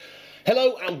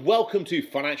Hello and welcome to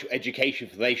Financial Education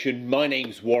for the Nation. My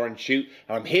name's Warren Shute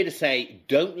and I'm here to say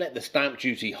don't let the stamp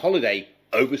duty holiday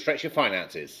overstretch your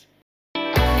finances.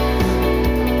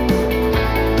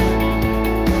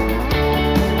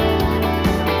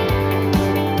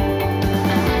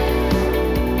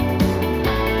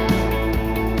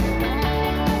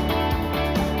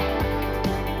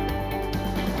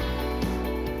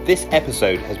 This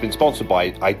episode has been sponsored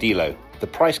by Idelo, the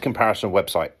price comparison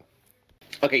website.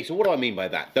 Okay, so what do I mean by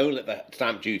that? Don't let the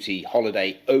stamp duty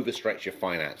holiday overstretch your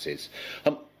finances.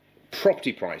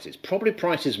 Property prices. Property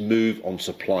prices move on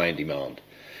supply and demand.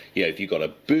 You know, if you've got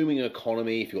a booming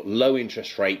economy, if you've got low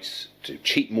interest rates, to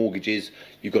cheap mortgages,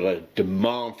 you've got a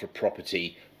demand for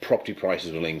property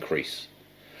prices will increase.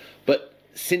 But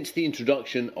since the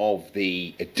introduction of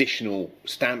the additional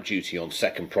stamp duty on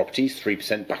second properties,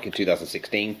 3% back in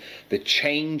 2016, the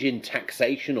change in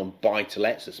taxation on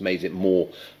buy-to-lets that's made it more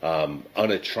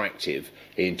unattractive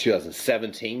in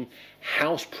 2017,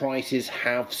 house prices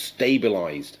have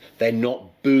stabilised. They're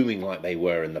not booming like they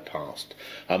were in the past.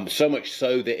 So much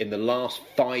so that in the last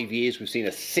 5 years, we've seen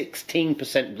a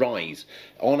 16% rise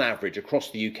on average across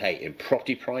the UK in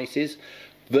property prices,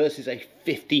 versus a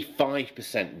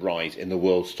 55% rise in the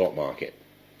world stock market.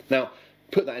 Now,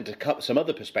 put that into some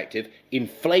other perspective,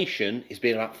 inflation has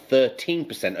been about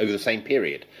 13% over the same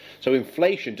period. So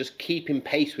inflation, just keeping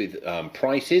pace with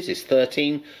prices, is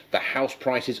 13. The house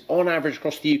prices on average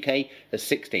across the UK are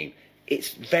 16.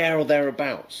 It's there or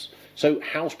thereabouts. So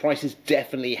house prices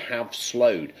definitely have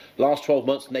slowed. Last 12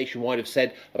 months nationwide have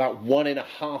said about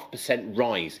 1.5%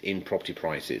 rise in property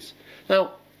prices.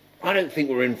 Now, I don't think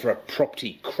we're in for a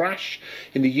property crash.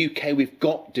 In the UK, we've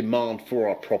got demand for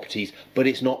our properties, but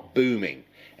it's not booming.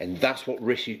 And that's what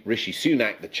Rishi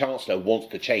Sunak, the Chancellor, wants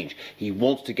to change. He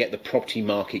wants to get the property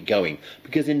market going.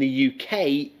 Because in the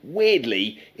UK,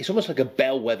 weirdly, it's almost like a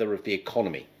bellwether of the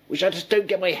economy, which I just don't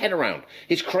get my head around.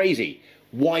 It's crazy.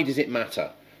 Why does it matter?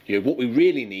 You know, what we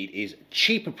really need is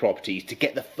cheaper properties to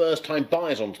get the first-time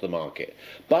buyers onto the market.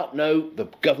 But no, the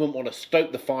government want to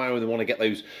stoke the fire and they want to get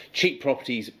those cheap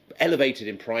properties elevated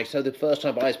in price so the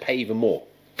first-time buyers pay even more.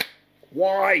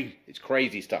 Why? It's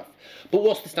crazy stuff. But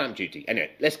what's the stamp duty? Anyway,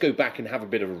 let's go back and have a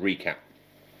bit of a recap.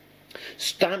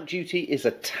 Stamp duty is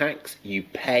a tax you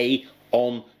pay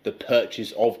on the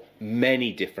purchase of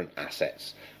many different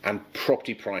assets, and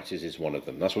property prices is one of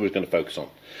them. That's what we're going to focus on.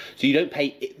 So you don't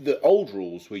pay the old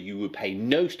rules where you would pay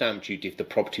no stamp duty if the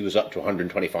property was up to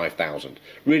 125,000,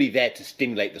 really there to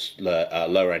stimulate the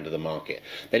lower end of the market.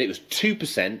 Then it was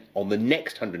 2% on the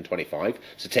next 125,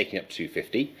 so taking up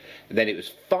 250, and then it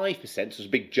was 5%, so it's a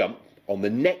big jump on the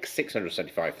next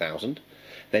 675,000,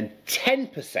 then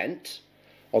 10%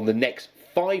 on the next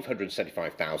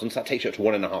 575,000, so that takes you up to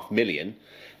 1.5 million,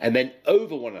 and then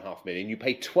over 1.5 million you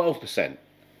pay 12%.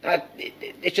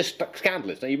 It's just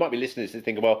scandalous. Now you might be listening to this and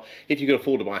thinking, well, if you could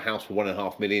afford to buy a house for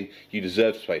 1.5 million, you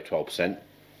deserve to pay 12%.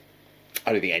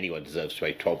 I don't think anyone deserves to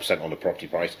pay 12% on a property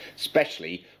price,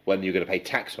 especially when you're going to pay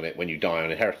tax on it when you die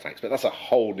on inheritance tax. But that's a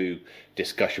whole new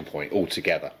discussion point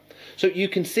altogether. So you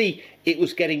can see it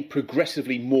was getting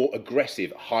progressively more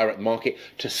aggressive higher up the market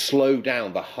to slow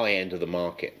down the high end of the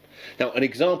market. Now, an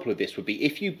example of this would be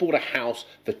if you bought a house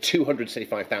for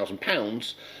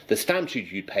 £275,000, the stamp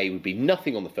duty you'd pay would be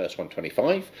nothing on the first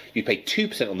 125, you'd pay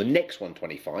 2% on the next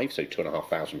 125, so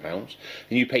 £2,500, and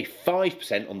you pay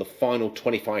 5% on the final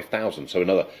 25,000, so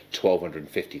another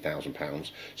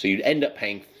 £1,250,000. So you'd end up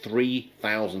paying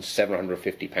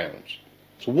 £3,750.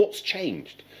 So what's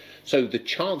changed? So the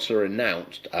Chancellor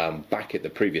announced back at the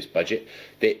previous budget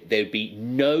that there'd be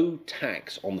no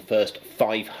tax on the first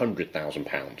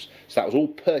 £500,000. So that was all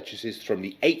purchases from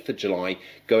the 8th of July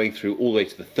going through all the way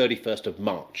to the 31st of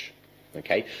March.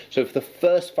 Okay, so for the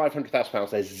first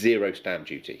 £500,000, there's zero stamp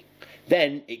duty.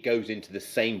 Then it goes into the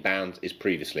same band as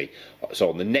previously. So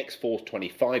on the next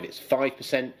 425, it's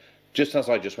 5%. Just as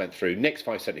I just went through, next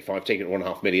 575, taking it to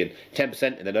 1.5 million,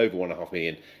 10%, and then over 1.5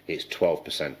 million, it's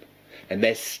 12%. And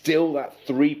there's still that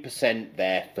 3%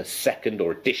 there for second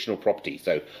or additional property,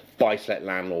 so buy-to-let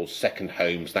landlords, second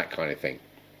homes, that kind of thing.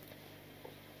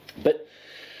 But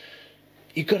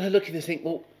you've got to look at this and think,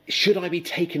 well, should I be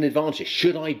taking advantage?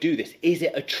 Should I do this? Is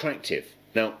it attractive?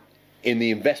 Now, in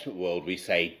the investment world, we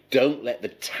say, don't let the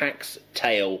tax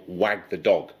tail wag the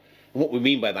dog. And what we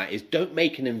mean by that is don't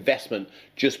make an investment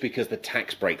just because the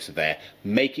tax breaks are there.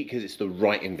 Make it because it's the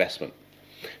right investment.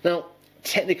 Now,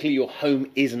 technically your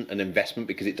home isn't an investment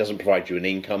because it doesn't provide you an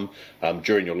income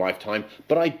during your lifetime,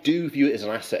 but I do view it as an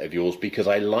asset of yours because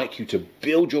I like you to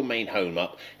build your main home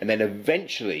up and then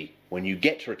eventually when you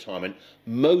get to retirement,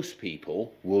 most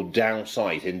people will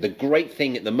downsize. And the great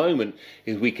thing at the moment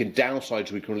is we can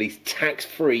downsize, we can release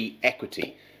tax-free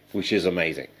equity, which is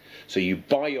amazing. So you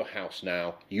buy your house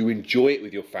now, you enjoy it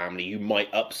with your family, you might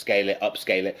upscale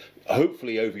it.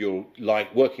 Hopefully over your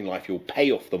working life, you'll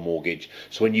pay off the mortgage.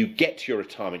 So when you get to your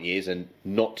retirement years, and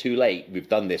not too late, we've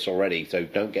done this already, so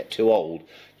don't get too old,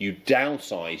 you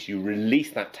downsize, you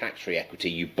release that tax-free equity,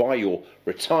 you buy your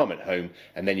retirement home,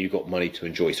 and then you've got money to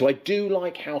enjoy. So I do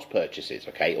like house purchases,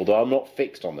 okay, although I'm not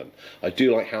fixed on them. I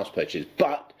do like house purchases,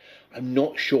 but I'm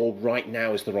not sure right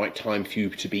now is the right time for you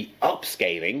to be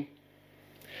upscaling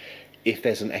if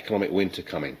there's an economic winter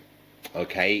coming,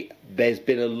 okay? There's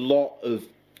been a lot of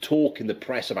talk in the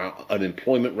press about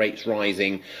unemployment rates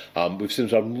rising. We've seen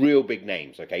some real big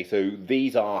names, okay? So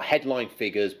these are headline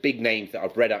figures, big names that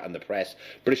I've read out in the press.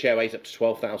 British Airways up to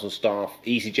 12,000 staff,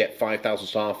 EasyJet 5,000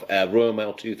 staff, Royal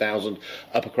Mail 2,000,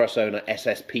 Upper Crust Owner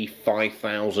SSP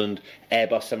 5,000,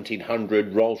 Airbus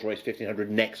 1,700, Rolls-Royce 1,500,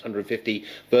 Next 150,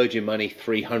 Virgin Money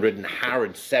 300, and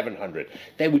Harrods 700.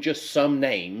 They were just some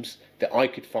names that I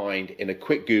could find in a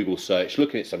quick Google search,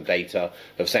 looking at some data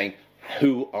of saying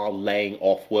who are laying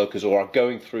off workers or are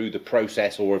going through the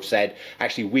process or have said,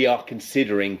 actually, we are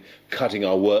considering cutting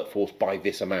our workforce by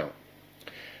this amount.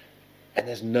 And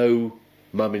there's no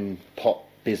mum and pop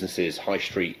businesses, high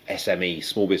street, SME,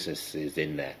 small businesses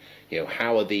in there. You know,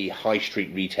 how are the high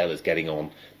street retailers getting on?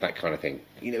 That kind of thing.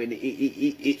 You know,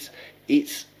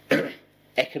 it's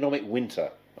economic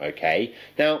winter, okay?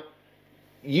 Now,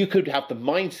 you could have the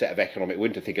mindset of economic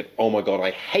winter thinking, oh my God, I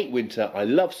hate winter, I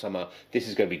love summer, this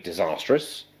is going to be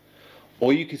disastrous.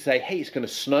 Or you could say, hey, it's going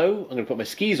to snow, I'm going to put my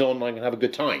skis on and I'm going to have a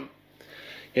good time.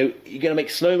 You know, you're going to make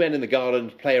snowmen in the garden,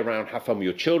 play around, have fun with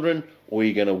your children, or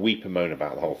you're going to weep and moan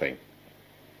about the whole thing.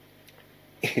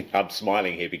 I'm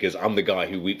smiling here because I'm the guy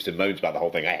who weeps and moans about the whole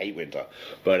thing. I hate winter.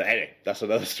 But anyway, that's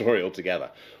another story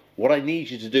altogether. What I need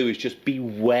you to do is just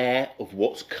beware of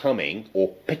what's coming, or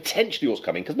potentially what's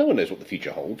coming, because no one knows what the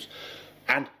future holds,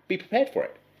 and be prepared for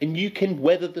it. And you can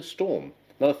weather the storm.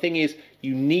 Now, the thing is,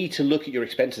 you need to look at your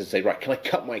expenses and say, right, can I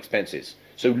cut my expenses?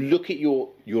 So look at your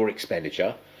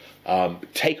expenditure,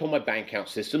 take on my bank account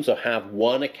system, so have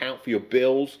one account for your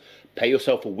bills, pay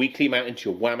yourself a weekly amount into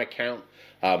your WAM account,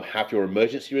 have your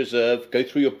emergency reserve, go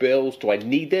through your bills. Do I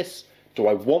need this? Do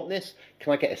I want this?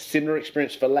 Can I get a similar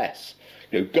experience for less?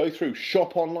 You know, go through,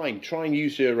 shop online, try and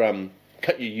use your,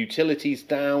 cut your utilities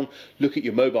down, look at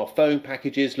your mobile phone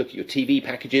packages, look at your TV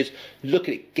packages, look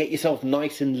at it, get yourself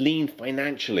nice and lean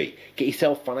financially, get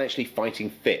yourself financially fighting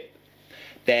fit.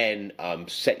 Then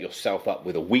set yourself up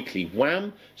with a weekly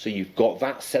WAM, so you've got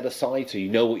that set aside, so you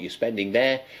know what you're spending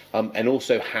there, and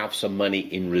also have some money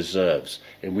in reserves.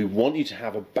 And we want you to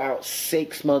have about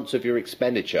 6 months of your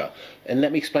expenditure. And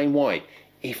let me explain why.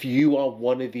 If you are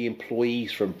one of the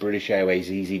employees from British Airways,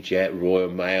 EasyJet, Royal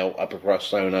Mail, Upper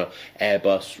Crust Owner,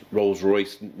 Airbus,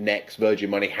 Rolls-Royce, Next,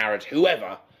 Virgin Money, Harrods,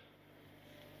 whoever,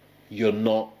 you're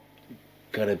not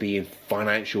going to be in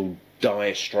financial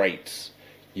dire straits.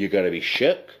 You're going to be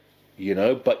shook, you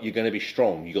know, but you're going to be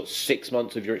strong. You've got 6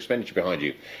 months of your expenditure behind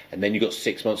you, and then you've got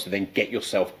 6 months to then get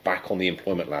yourself back on the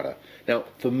employment ladder. Now,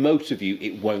 for most of you,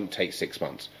 it won't take 6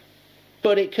 months,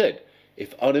 but it could.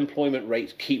 If unemployment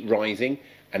rates keep rising,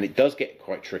 and it does get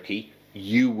quite tricky,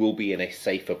 you will be in a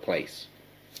safer place.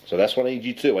 So that's what I need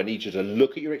you to do. I need you to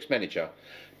look at your expenditure.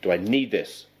 Do I need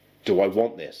this? Do I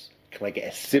want this? Can I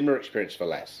get a similar experience for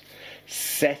less?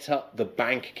 Set up the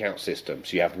bank account system.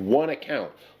 So you have one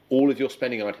account, all of your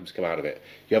spending items come out of it.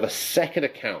 You have a second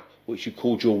account, which you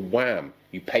called your WAM.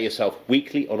 You pay yourself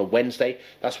weekly on a Wednesday.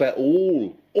 That's where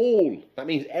all, that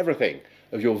means everything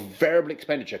of your variable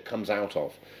expenditure comes out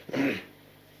of.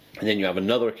 And then you have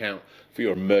another account for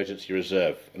your emergency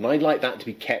reserve. And I'd like that to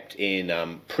be kept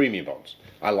in premium bonds.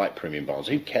 I like premium bonds.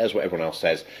 Who cares what everyone else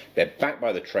says? They're backed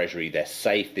by the Treasury. They're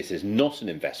safe. This is not an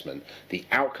investment. The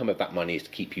outcome of that money is to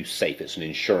keep you safe. It's an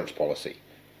insurance policy.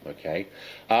 Okay?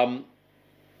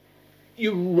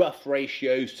 Your rough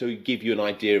ratios to give you an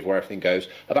idea of where everything goes.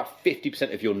 About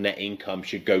 50% of your net income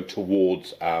should go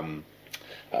towards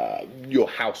your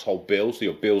household bills, so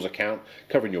your bills account,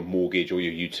 covering your mortgage or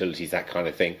your utilities, that kind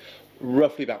of thing.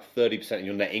 Roughly about 30% of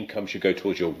your net income should go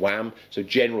towards your WAM, so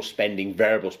general spending,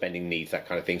 variable spending needs, that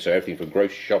kind of thing, so everything from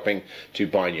grocery shopping to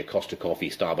buying your Costa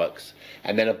coffee, Starbucks.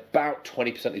 And then about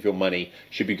 20% of your money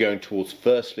should be going towards,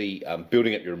 firstly,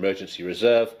 building up your emergency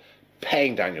reserve,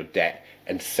 paying down your debt,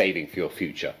 and saving for your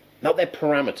future. Now, they're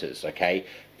parameters, okay?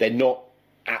 They're not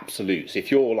absolutes. If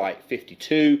you're like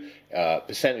 52%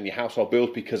 on your household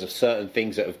bills because of certain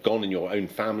things that have gone in your own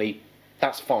family,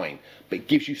 that's fine, but it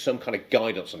gives you some kind of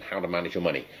guidance on how to manage your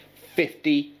money.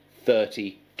 50,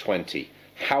 30, 20.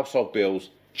 Household bills,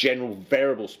 general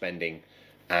variable spending,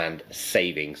 and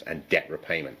savings and debt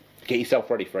repayment. Get yourself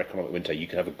ready for economic winter. You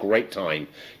can have a great time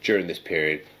during this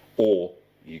period, or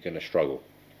you're going to struggle.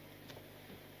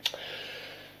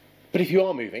 But if you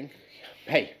are moving,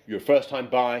 hey, you're a first-time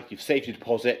buyer, you've saved your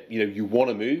deposit, you want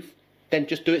to move, then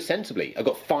just do it sensibly. I've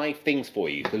got 5 things for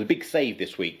you. There's a big save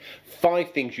this week.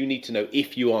 5 things you need to know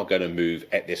if you are going to move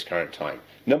at this current time.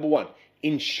 Number 1,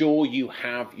 ensure you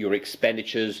have your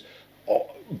expenditures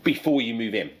before you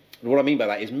move in. And what I mean by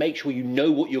that is make sure you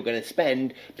know what you're going to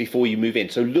spend before you move in.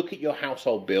 So look at your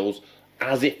household bills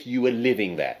as if you were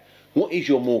living there. What is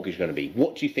your mortgage going to be?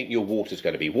 What do you think your water's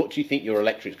going to be? What do you think your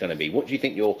electric's going to be? What do you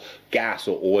think your gas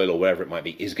or oil or whatever it might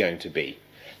be is going to be?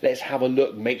 Let's have a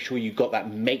look. Make sure you've got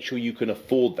that. Make sure you can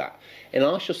afford that. And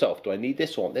ask yourself, do I need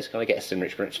this or want this? Can I get a similar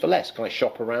experience for less? Can I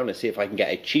shop around and see if I can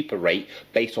get a cheaper rate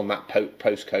based on that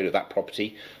postcode of that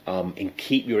property? And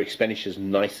keep your expenditures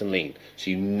nice and lean so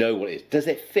you know what it is. Does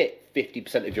it fit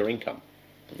 50% of your income?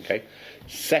 Okay.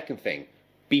 Second thing,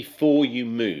 before you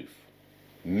move,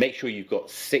 make sure you've got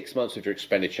 6 months of your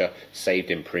expenditure saved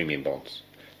in premium bonds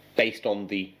based on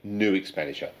the new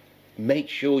expenditure. Make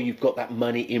sure you've got that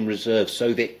money in reserve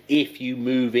so that if you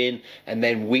move in and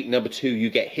then week number 2 you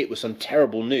get hit with some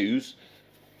terrible news,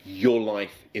 your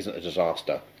life isn't a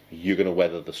disaster. You're going to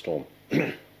weather the storm.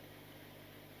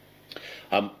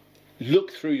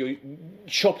 Look through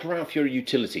shop around for your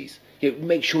utilities.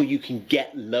 Make sure you can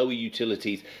get lower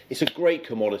utilities. It's a great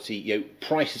commodity.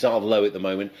 Prices are low at the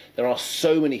moment. There are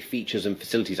so many features and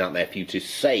facilities out there for you to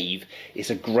save. It's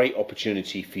a great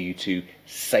opportunity for you to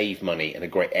save money and a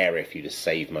great area for you to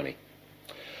save money.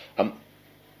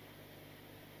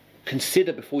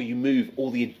 Consider before you move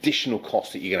all the additional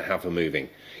costs that you're going to have for moving.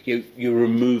 Your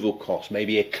removal costs,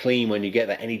 maybe a clean when you get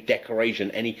there, any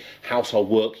decoration, any household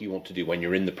work you want to do when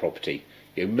you're in the property.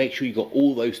 Make sure you've got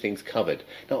all those things covered.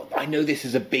 Now, I know this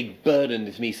is a big burden.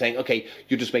 It's me saying, okay,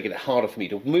 you're just making it harder for me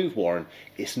to move, Warren.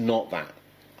 It's not that.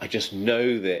 I just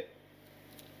know that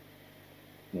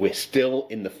we're still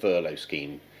in the furlough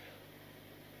scheme.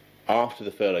 After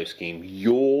the furlough scheme,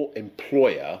 your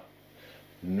employer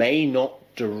may not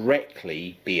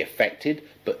directly be affected,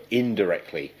 but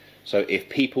indirectly. So if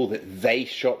people that they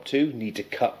shop to need to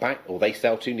cut back, or they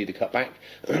sell to need to cut back,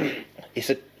 it's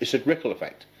a ripple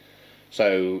effect.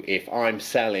 So if I'm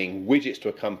selling widgets to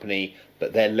a company,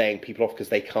 but they're laying people off because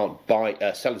they can't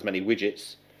sell as many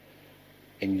widgets,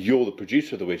 and you're the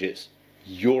producer of the widgets,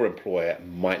 your employer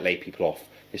might lay people off.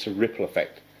 It's a ripple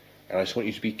effect. And I just want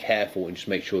you to be careful and just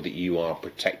make sure that you are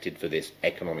protected for this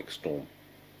economic storm.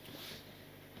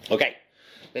 Okay,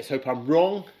 let's hope I'm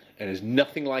wrong and there's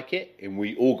nothing like it, and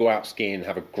we all go out skiing and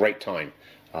have a great time.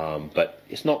 But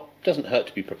doesn't hurt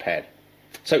to be prepared.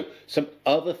 So, some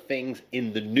other things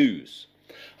in the news.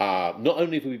 Not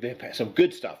only have we been paying some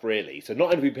good stuff, really. So, not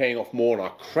only have we been paying off more on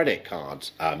our credit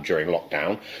cards during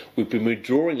lockdown, we've been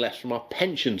withdrawing less from our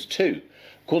pensions too.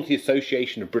 According to the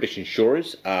Association of British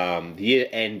Insurers, the year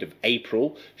end of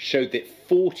April showed that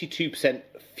 42%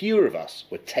 fewer of us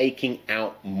were taking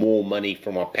out more money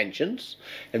from our pensions,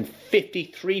 and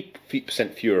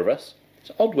 53% fewer of us, it's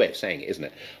an odd way of saying it, isn't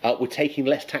it, were taking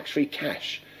less tax-free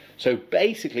cash. So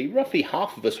basically, roughly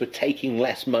half of us were taking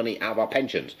less money out of our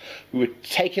pensions. We were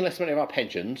taking less money out of our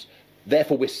pensions,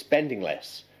 therefore we're spending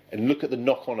less. And look at the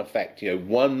knock-on effect.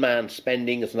 One man's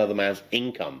spending is another man's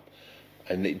income.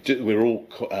 And we're all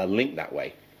linked that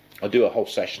way. I'll do a whole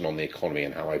session on the economy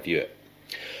and how I view it.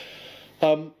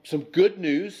 Some good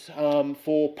news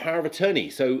for power of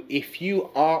attorney. So if you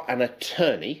are an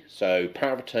attorney, so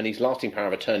power of attorneys, lasting power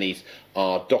of attorneys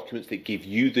are documents that give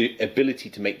you the ability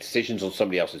to make decisions on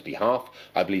somebody else's behalf.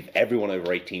 I believe everyone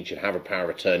over 18 should have a power of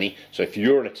attorney. So if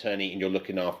you're an attorney and you're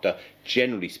looking after,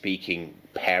 generally speaking,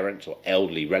 parents or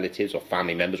elderly relatives or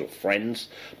family members or friends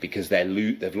because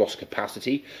they've lost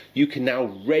capacity, you can now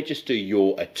register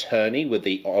your attorney with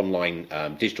the online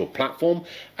digital platform,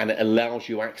 and it allows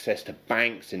you access to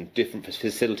banks and different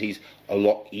facilities a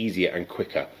lot easier and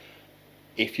quicker.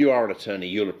 If you are an attorney,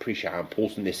 you'll appreciate how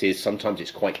important this is. Sometimes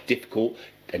it's quite difficult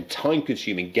and time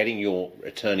consuming getting your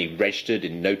attorney registered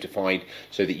and notified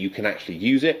so that you can actually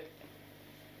use it.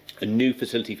 A new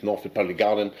facility from Oxford Public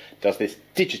Garden does this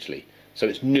digitally. So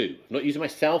it's new. I'm not using it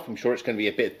myself. I'm sure it's going to be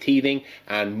a bit of teething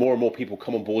and more people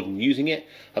come on board and using it.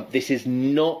 This is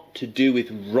not to do with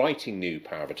writing new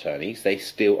power of attorneys. They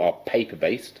still are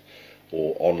paper-based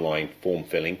or online form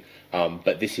filling.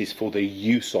 But this is for the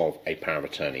use of a power of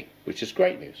attorney, which is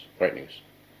great news. Great news.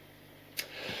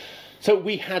 So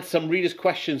we had some readers'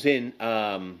 questions in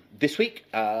this week.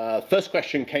 First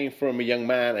question came from a young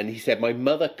man, and he said, "My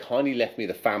mother kindly left me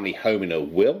the family home in her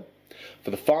will.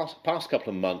 For the past couple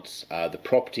of months, the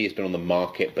property has been on the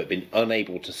market but been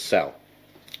unable to sell.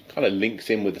 Kind of links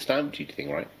in with the stamp duty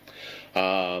thing, right?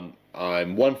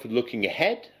 I'm one for looking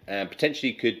ahead and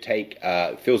potentially could take,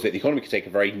 feels that the economy could take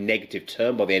a very negative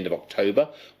turn by the end of October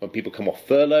when people come off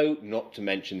furlough, not to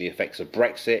mention the effects of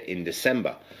Brexit in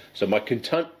December. So my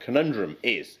conundrum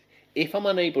is, if I'm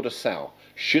unable to sell,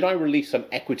 should I release some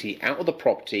equity out of the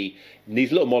property,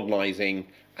 needs a little modernising,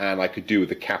 and I could do with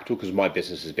the capital because my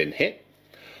business has been hit?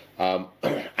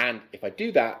 And if I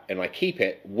do that and I keep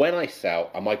it, when I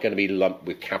sell, am I going to be lumped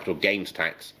with capital gains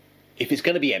tax? If it's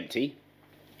going to be empty,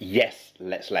 yes,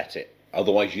 let's let it.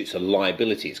 Otherwise, it's a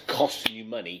liability. It's costing you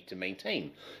money to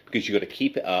maintain because you've got to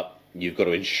keep it up, you've got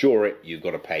to insure it, you've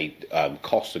got to pay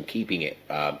costs of keeping it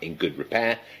in good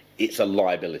repair. It's a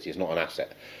liability, it's not an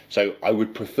asset. So I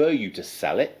would prefer you to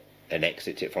sell it and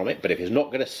exit it from it. But if it's not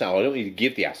going to sell, I don't need to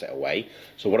give the asset away.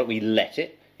 So why don't we let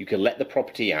it? You can let the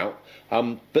property out.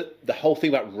 But the whole thing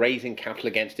about raising capital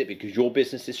against it because your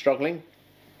business is struggling,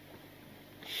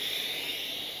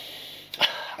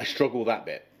 I struggle with that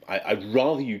bit. I'd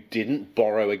rather you didn't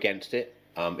borrow against it,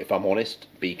 if I'm honest,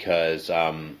 because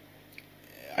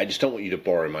I just don't want you to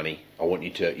borrow money. I want you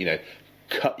to,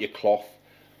 cut your cloth.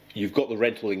 You've got the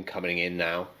rental income coming in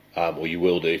now, or you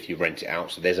will do if you rent it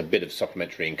out. So there's a bit of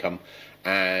supplementary income,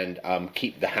 and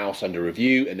keep the house under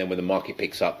review. And then when the market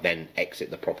picks up, then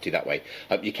exit the property that way.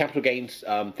 Your capital gains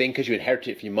thing, because you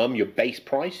inherited it from your mum, your base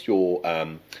price, your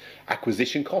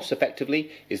acquisition cost effectively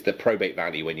is the probate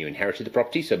value when you inherited the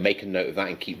property. So make a note of that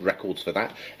and keep records for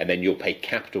that. And then you'll pay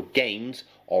capital gains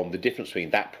on the difference between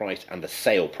that price and the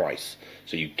sale price.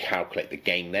 So you calculate the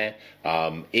gain there.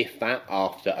 If that,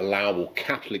 after allowable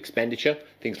capital expenditure,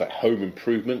 things like home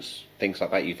improvements, things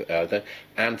like that, you've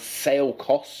and sale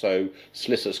costs, so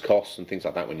solicitors costs and things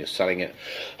like that when you're selling it.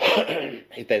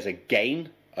 If there's a gain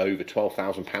over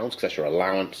 £12,000, because that's your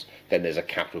allowance, then there's a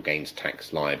capital gains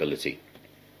tax liability.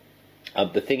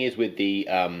 The thing is with the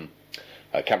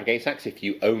capital gains tax, if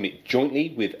you own it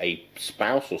jointly with a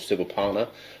spouse or civil partner,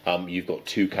 you've got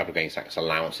two capital gains tax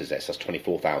allowances there, so that's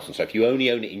 £24,000. So if you only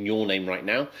own it in your name right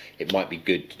now, it might be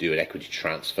good to do an equity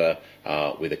transfer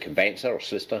with a conveyancer or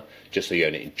solicitor, just so you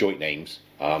own it in joint names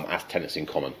as tenants in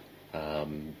common.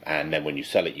 And then when you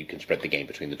sell it, you can spread the gain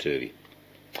between the two of you.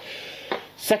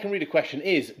 Second reader question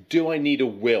is, do I need a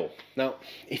will? Now,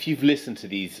 if you've listened to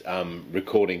these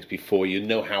recordings before, you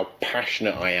know how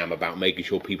passionate I am about making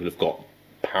sure people have got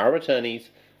power of attorneys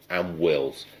and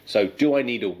wills. So do I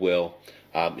need a will?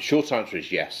 Short answer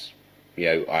is yes.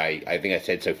 I think I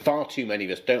said so. Far too many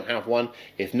of us don't have one.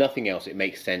 If nothing else, it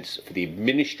makes sense for the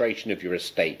administration of your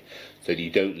estate so that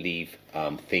you don't leave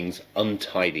things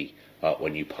untidy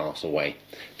when you pass away.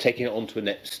 Taking it on to a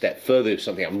next step further,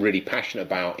 something I'm really passionate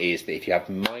about is that if you have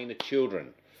minor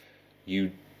children, you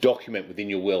document within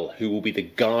your will who will be the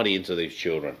guardians of those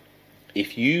children.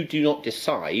 If you do not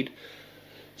decide,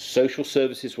 social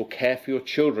services will care for your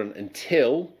children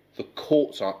until the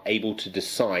courts are able to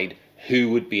decide who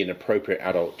would be an appropriate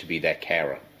adult to be their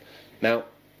carer. Now,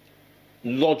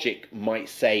 logic might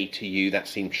say to you that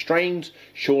seems strange.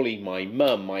 Surely my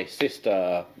mum, my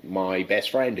sister, my best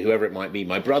friend, whoever it might be,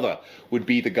 my brother, would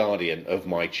be the guardian of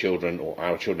my children or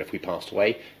our children if we passed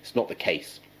away. It's not the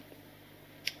case.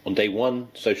 On day one,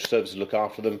 social services look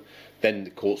after them. Then the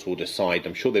courts will decide.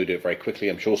 I'm sure they'll do it very quickly.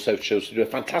 I'm sure social services will do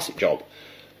a fantastic job.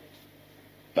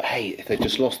 But hey, if they've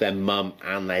just lost their mum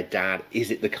and their dad,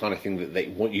 is it the kind of thing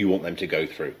that you want them to go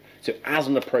through? So as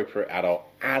an appropriate adult,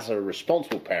 as a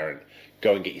responsible parent,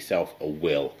 go and get yourself a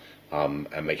will and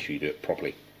make sure you do it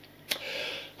properly.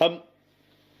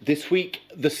 This week,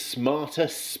 the Smarter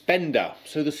Spender.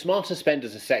 So the Smarter Spender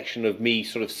is a section of me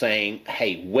sort of saying,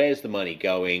 hey, where's the money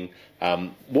going?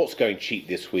 What's going cheap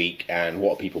this week? And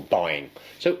what are people buying?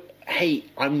 So, hey,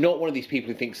 I'm not one of these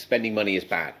people who thinks spending money is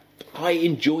bad. I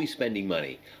enjoy spending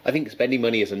money. I think spending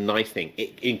money is a nice thing.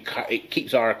 It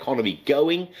keeps our economy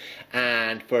going,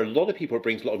 and for a lot of people it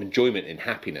brings a lot of enjoyment and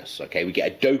happiness. Okay, we get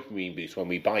a dopamine boost when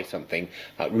we buy something.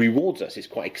 It rewards us. It's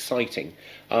quite exciting.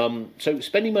 So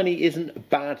spending money isn't a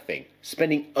bad thing.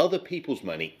 Spending other people's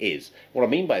money is. What I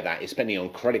mean by that is spending on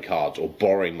credit cards or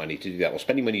borrowing money to do that, or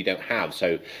spending money you don't have.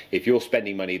 So if you're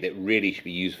spending money that really should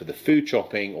be used for the food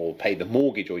shopping or pay the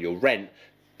mortgage or your rent,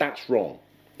 that's wrong.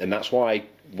 And that's why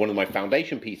one of my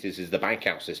foundation pieces is the bank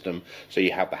account system. So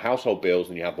you have the household bills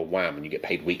and you have the WAM and you get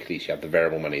paid weekly, so you have the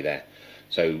variable money there.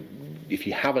 So if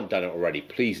you haven't done it already,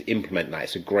 please implement that.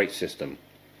 It's a great system.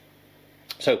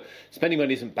 So spending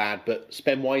money isn't bad, but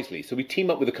spend wisely. So we team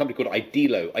up with a company called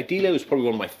Idealo. Idealo is probably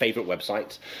one of my favorite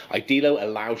websites. Idealo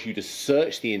allows you to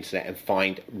search the internet and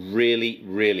find really,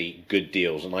 really good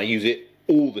deals. And I use it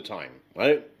all the time. I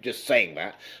don't just saying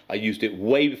that. I used it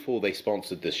way before they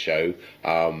sponsored this show,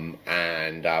 and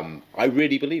I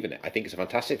really believe in it. I think it's a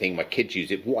fantastic thing. My kids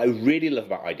use it. What I really love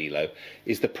about IDLO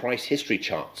is the price history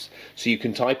charts. So you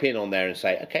can type in on there and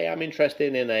say, okay, I'm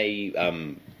interested in a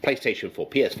PlayStation 4,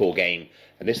 PS4 game,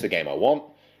 and this is the game I want.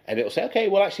 And it'll say, okay,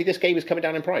 well, actually, this game is coming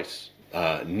down in price.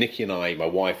 Nikki and I, my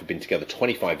wife, have been together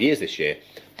 25 years this year.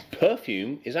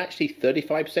 Perfume is actually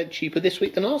 35% cheaper this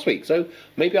week than last week. So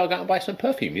maybe I'll go out and buy some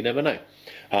perfume. You never know.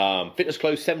 Fitness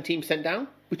clothes 17% down,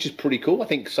 which is pretty cool. I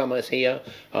think summer's here.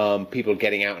 People are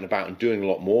getting out and about and doing a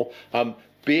lot more.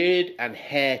 Beard and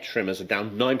hair trimmers are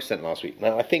down 9% last week.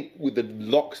 Now, I think with the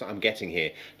locks that I'm getting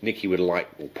here, Nikki would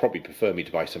probably prefer me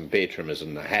to buy some beard trimmers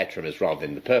and hair trimmers rather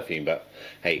than the perfume. But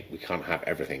hey, we can't have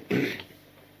everything.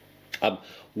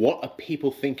 What are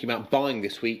people thinking about buying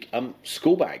this week?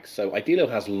 School bags. So IDLO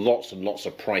has lots and lots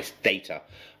of price data,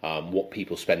 what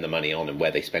people spend the money on and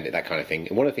where they spend it, that kind of thing.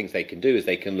 And one of the things they can do is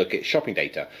they can look at shopping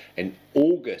data. And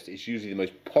August is usually the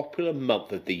most popular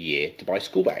month of the year to buy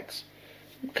school bags.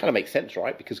 Kind of makes sense,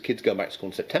 right? Because kids go back to school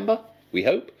in September, we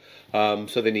hope.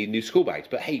 So they need new school bags.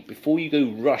 But hey, before you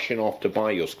go rushing off to buy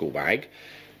your school bag,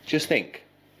 just think,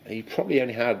 you probably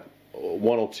only had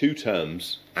 1 or 2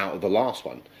 terms out of the last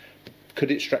one. Could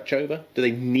it stretch over? Do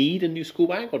they need a new school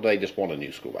bag, or do they just want a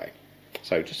new school bag?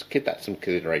 So just give that some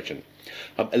consideration.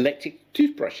 Electric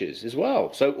toothbrushes as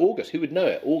well. So August, who would know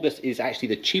it? August is actually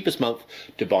the cheapest month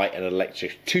to buy an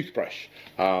electric toothbrush.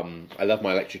 I love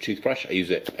my electric toothbrush. I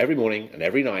use it every morning and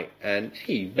every night. And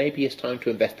hey, maybe it's time to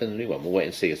invest in a new one. We'll wait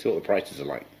and see what the prices are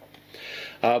like.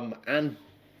 And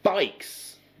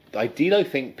bikes. I do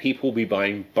think people will be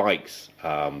buying bikes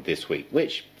this week,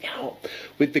 which,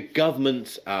 with the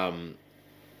government's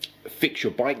Fix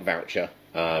Your Bike voucher,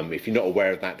 if you're not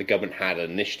aware of that, the government had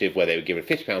an initiative where they would give a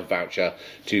 £50 voucher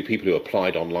to people who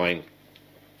applied online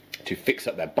to fix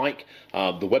up their bike.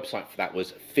 The website for that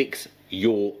was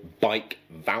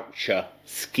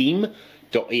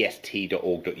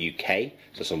fixyourbikevoucherscheme.est.org.uk.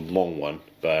 So it's a long one,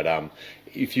 but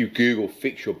if you Google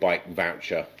Fix Your Bike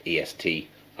Voucher EST,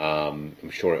 I'm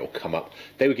sure it will come up.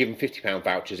 They were given £50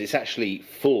 vouchers. It's actually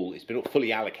full. It's been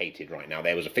fully allocated right now.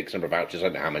 There was a fixed number of vouchers. I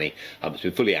don't know how many. It's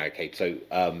been fully allocated. So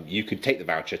you could take the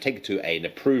voucher, take it to an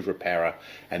approved repairer,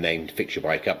 and then fix your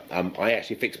bike up. I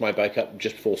actually fixed my bike up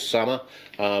just before summer,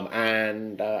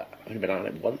 and I've only been out on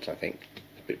it once, I think.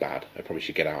 It's a bit bad. I probably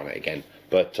should get out on it again.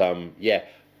 But yeah,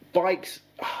 bikes.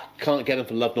 Can't get them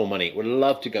for love nor money. Would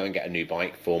love to go and get a new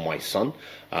bike for my son.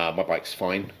 My bike's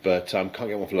fine, but can't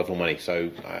get one for love nor money. So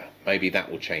maybe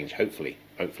that will change. Hopefully.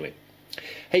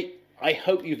 Hey, I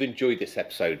hope you've enjoyed this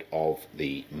episode of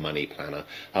the Money Planner.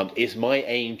 It's my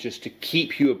aim just to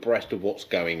keep you abreast of what's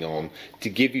going on, to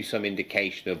give you some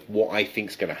indication of what I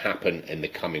think is going to happen in the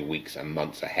coming weeks and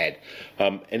months ahead.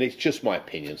 And it's just my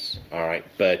opinions, all right?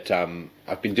 But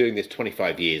I've been doing this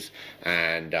 25 years,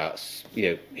 and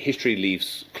history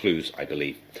leaves clues, I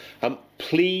believe.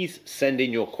 Please send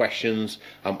in your questions.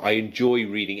 I enjoy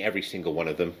reading every single one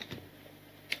of them.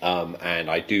 And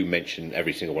I do mention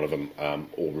every single one of them,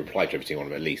 or reply to every single one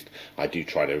of them at least. I do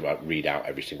try to read out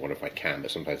every single one if I can,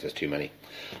 but sometimes there's too many.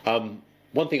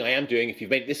 One thing I am doing, if you've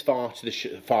made it this far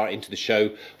into the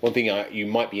show, one thing you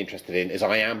might be interested in is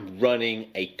I am running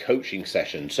a coaching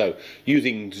session. So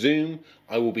using Zoom,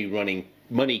 I will be running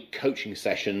money coaching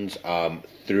sessions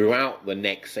throughout the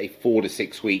next, say, 4 to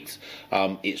 6 weeks.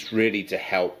 It's really to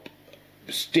help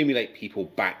stimulate people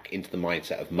back into the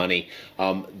mindset of money.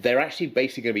 They're actually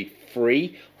basically going to be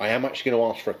free. I am actually going to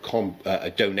ask for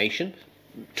a donation,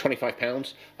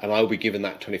 £25, and I will be giving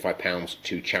that £25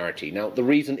 to charity. Now, the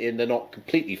reason they're not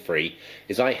completely free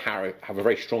is I have a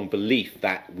very strong belief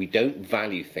that we don't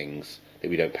value things that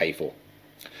we don't pay for,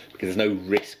 because there's no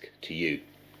risk to you.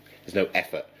 There's no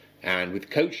effort. And with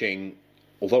coaching,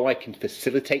 although I can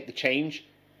facilitate the change,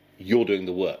 you're doing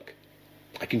the work.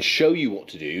 I can show you what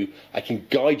to do, I can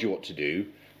guide you what to do,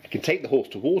 I can take the horse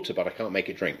to water, but I can't make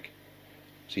it drink.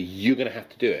 So you're going to have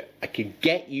to do it. I can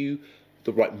get you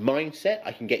the right mindset,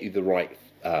 I can get you the right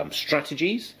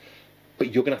strategies,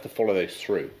 but you're going to have to follow those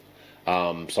through.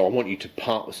 So I want you to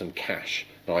part with some cash.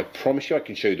 Now, I promise you I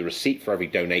can show you the receipt for every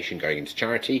donation going into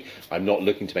charity. I'm not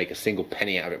looking to make a single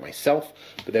penny out of it myself,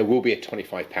 but there will be a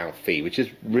 £25 fee, which is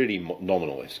really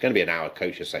nominal. It's going to be an hour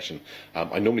coaching session.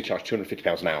 I normally charge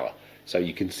 £250 an hour. So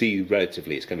you can see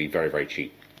relatively it's going to be very, very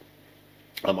cheap.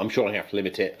 I'm sure I have to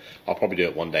limit it. I'll probably do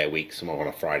it one day a week, somewhere on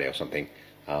a Friday or something.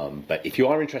 But if you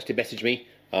are interested, message me.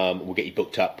 We'll get you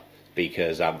booked up,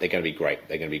 because they're going to be great.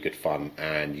 They're going to be good fun,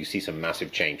 and you see some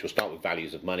massive change. We'll start with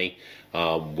values of money,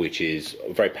 which is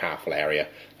a very powerful area,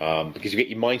 because you get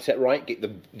your mindset right, get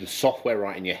the software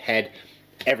right in your head,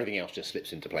 everything else just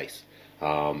slips into place.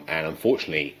 And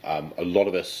unfortunately, a lot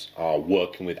of us are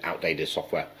working with outdated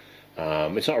software.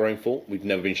 It's not our own fault. We've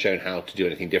never been shown how to do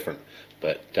anything different.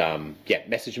 But yeah,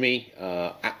 message me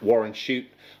at Warren Shoot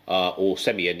or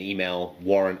send me an email,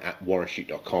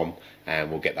 warren@warrenshoot.com,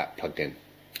 and we'll get that plugged in.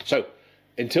 So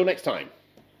until next time,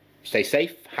 stay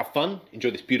safe, have fun,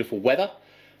 enjoy this beautiful weather,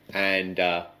 and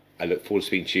I look forward to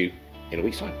speaking to you in a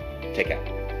week's time. Take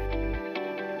care.